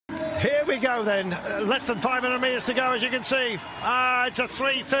Here we go then, less than 500 metres to go, as you can see. It's a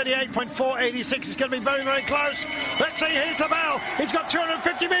 3:38.486. It's going to be very, very close. Let's see, here's the bell. He's got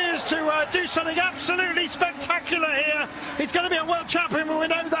 250 metres to do something absolutely spectacular here. He's going to be a world champion, we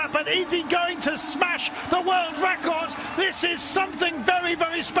know that, but is he going to smash the world record? This is something very,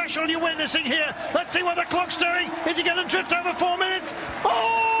 very special you're witnessing here. Let's see what the clock's doing. Is he going to drift over 4 minutes?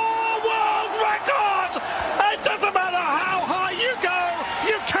 Oh, world record! It doesn't matter how high you go,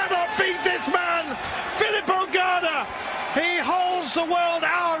 you cannot beat this man, Filippo Ganna. He holds the world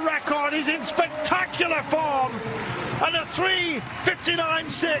hour record. He's in spectacular form. And a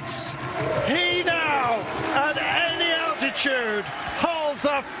 3:59.6. He now, at any altitude, holds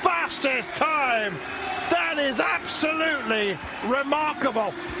the fastest time. That is absolutely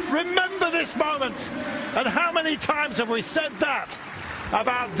remarkable. Remember this moment. And how many times have we said that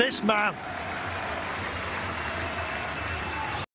about this man?